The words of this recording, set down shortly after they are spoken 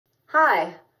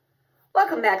Hi,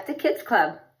 welcome back to Kids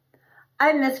Club.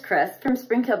 I'm Miss Chris from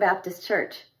Spring Hill Baptist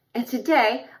Church, and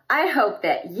today I hope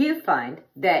that you find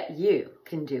that you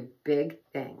can do big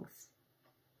things.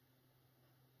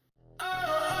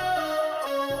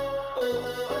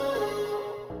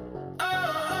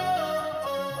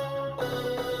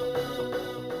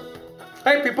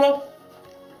 Hey people,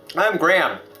 I'm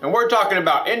Graham, and we're talking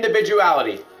about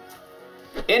individuality.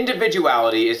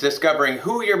 Individuality is discovering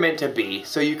who you're meant to be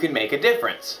so you can make a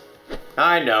difference.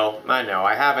 I know,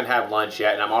 I haven't had lunch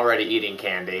yet and I'm already eating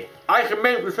candy. I can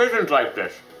make decisions like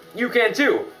this. You can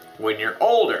too, when you're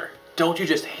older. Don't you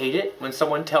just hate it when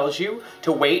someone tells you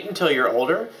to wait until you're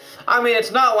older? I mean,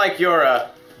 it's not like you're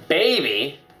a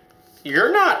baby.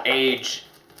 You're not age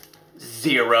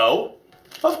 0.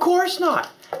 Of course not.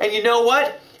 And you know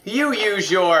what? You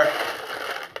use your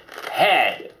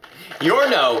head. You're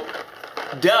no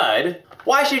dud.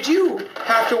 Why should you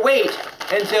have to wait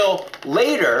until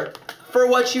later for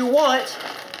what you want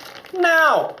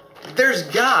now? There's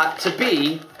got to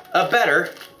be a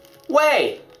better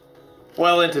way.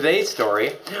 Well, in today's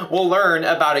story, we'll learn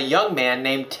about a young man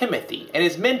named Timothy and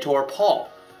his mentor, Paul.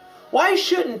 Why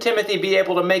shouldn't Timothy be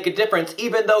able to make a difference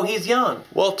even though he's young?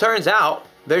 Well, it turns out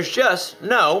there's just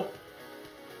no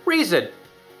reason.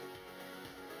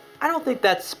 I don't think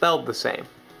that's spelled the same.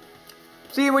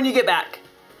 See you when you get back.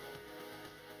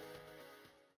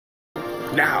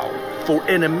 Now, for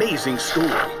an amazing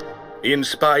story,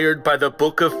 inspired by the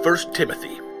book of 1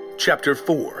 Timothy, chapter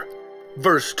 4,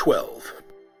 verse 12.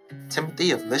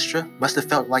 Timothy of Lystra must have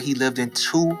felt like he lived in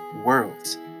two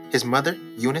worlds. His mother,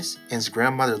 Eunice, and his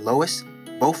grandmother, Lois,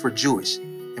 both were Jewish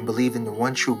and believed in the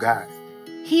one true God.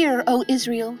 Hear, O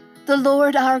Israel, the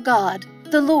Lord our God,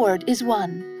 the Lord is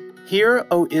one. Hear,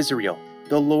 O Israel,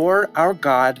 the Lord our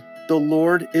God, the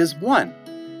Lord is one.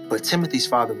 But Timothy's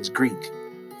father was Greek,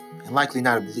 and likely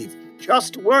not a believer.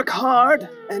 Just work hard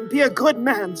and be a good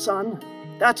man, son.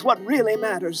 That's what really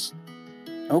matters.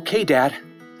 Okay, Dad.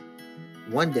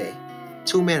 One day,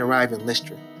 two men arrived in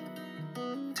Lystra.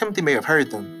 Timothy may have heard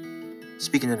them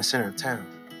speaking in the center of town.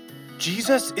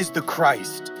 Jesus is the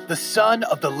Christ, the Son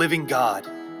of the living God.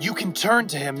 You can turn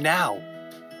to him now.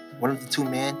 One of the two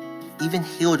men even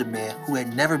healed a man who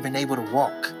had never been able to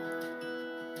walk.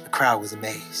 The crowd was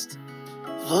amazed.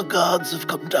 The gods have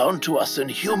come down to us in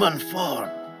human form.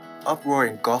 Uproar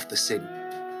engulfed the city.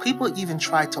 People even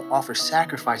tried to offer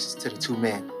sacrifices to the two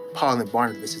men, Paul and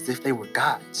Barnabas, as if they were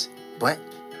gods. But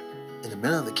in the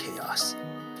middle of the chaos,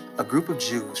 a group of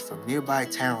Jews from nearby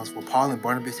towns where Paul and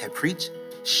Barnabas had preached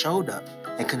showed up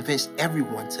and convinced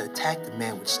everyone to attack the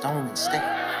man with stone instead.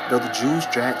 Though the Jews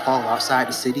dragged Paul outside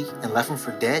the city and left him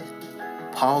for dead,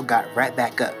 Paul got right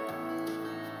back up.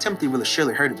 Timothy really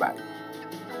surely heard about it.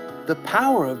 The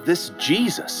power of this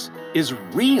Jesus is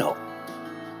real.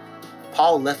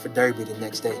 Paul left for Derbe the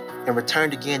next day and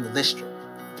returned again to Lystra.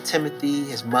 Timothy,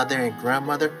 his mother, and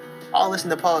grandmother all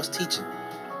listened to Paul's teaching,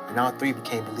 and all three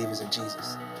became believers in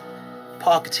Jesus.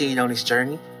 Paul continued on his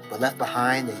journey, but left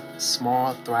behind a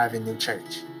small, thriving new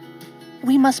church.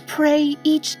 We must pray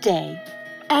each day.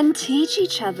 And teach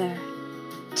each other.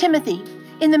 Timothy,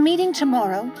 in the meeting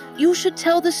tomorrow, you should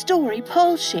tell the story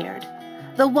Paul shared.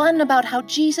 The one about how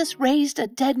Jesus raised a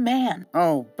dead man.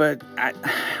 Oh, but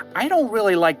I don't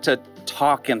really like to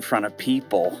talk in front of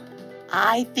people.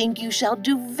 I think you shall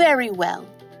do very well.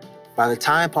 By the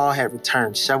time Paul had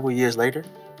returned several years later,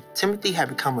 Timothy had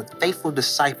become a faithful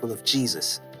disciple of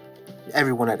Jesus.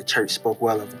 Everyone at the church spoke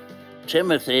well of him.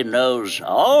 Timothy knows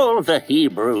all the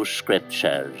Hebrew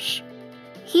scriptures.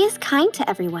 He is kind to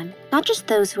everyone, not just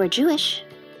those who are Jewish.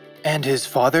 And his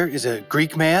father is a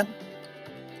Greek man?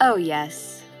 Oh,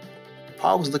 yes.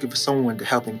 Paul was looking for someone to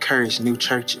help encourage new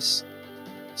churches.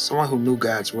 Someone who knew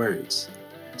God's words.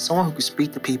 Someone who could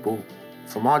speak to people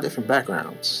from all different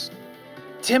backgrounds.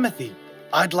 Timothy,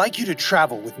 I'd like you to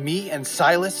travel with me and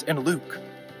Silas and Luke.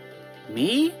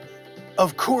 Me?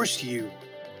 Of course you.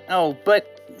 Oh,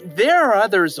 but there are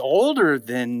others older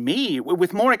than me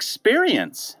with more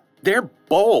experience. They're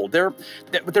bold. They're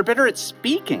better at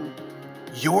speaking.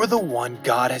 You're the one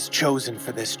God has chosen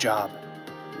for this job.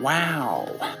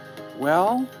 Wow.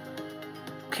 Well,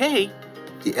 okay.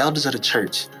 The elders of the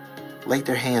church laid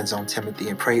their hands on Timothy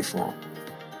and prayed for him.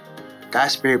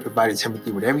 God's Spirit provided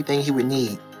Timothy with everything he would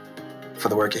need for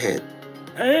the work ahead.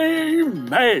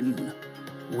 Amen.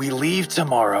 We leave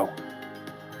tomorrow.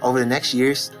 Over the next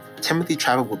years, Timothy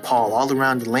traveled with Paul all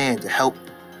around the land to help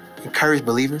encourage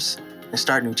believers and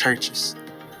start new churches.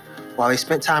 While they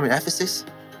spent time in Ephesus,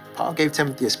 Paul gave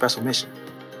Timothy a special mission.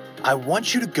 I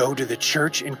want you to go to the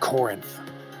church in Corinth.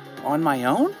 On my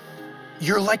own?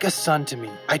 You're like a son to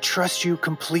me. I trust you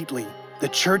completely. The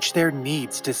church there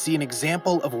needs to see an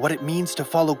example of what it means to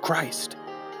follow Christ.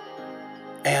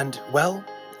 And, well,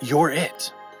 you're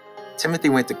it. Timothy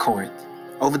went to Corinth.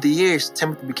 Over the years,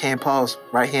 Timothy became Paul's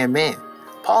right-hand man.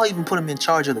 Paul even put him in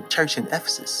charge of the church in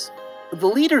Ephesus. The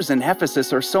leaders in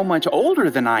Ephesus are so much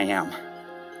older than I am.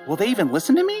 Will they even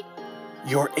listen to me?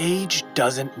 Your age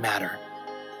doesn't matter.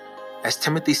 As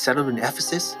Timothy settled in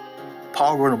Ephesus,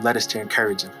 Paul wrote him letters to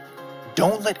encourage him.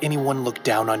 Don't let anyone look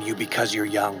down on you because you're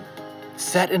young.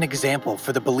 Set an example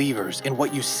for the believers in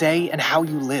what you say and how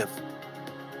you live.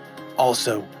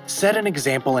 Also, set an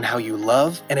example in how you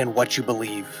love and in what you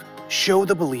believe. Show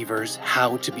the believers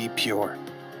how to be pure.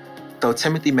 Though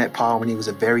Timothy met Paul when he was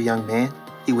a very young man,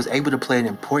 he was able to play an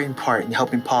important part in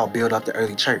helping Paul build up the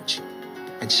early church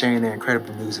and sharing their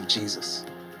incredible news of Jesus.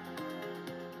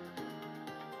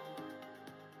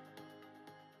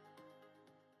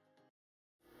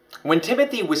 When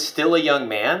Timothy was still a young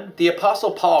man, the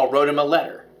Apostle Paul wrote him a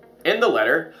letter. In the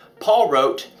letter, Paul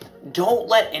wrote, "Don't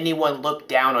let anyone look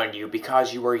down on you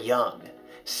because you are young.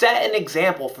 Set an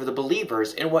example for the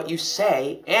believers in what you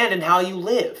say and in how you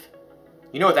live."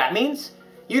 You know what that means?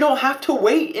 You don't have to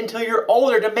wait until you're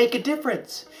older to make a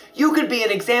difference. You can be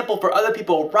an example for other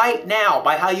people right now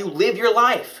by how you live your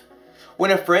life.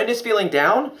 When a friend is feeling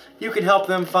down, you can help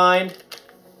them find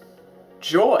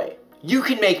joy. You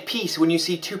can make peace when you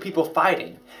see two people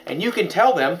fighting, and you can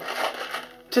tell them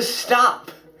to stop.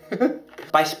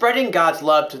 By spreading God's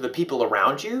love to the people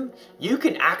around you, you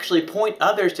can actually point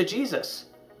others to Jesus.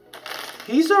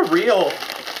 He's a real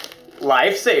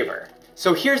lifesaver.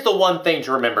 So here's the one thing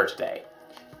to remember today.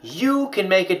 You can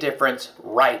make a difference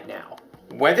right now.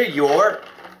 Whether you're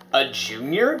a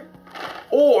junior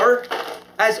or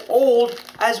as old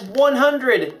as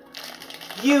 100,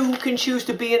 you can choose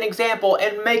to be an example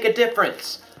and make a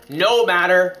difference, no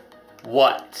matter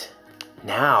what.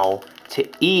 Now, to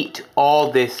eat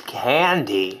all this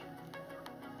candy.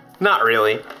 Not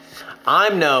really.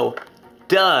 I'm no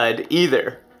dud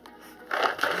either.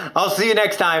 I'll see you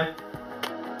next time.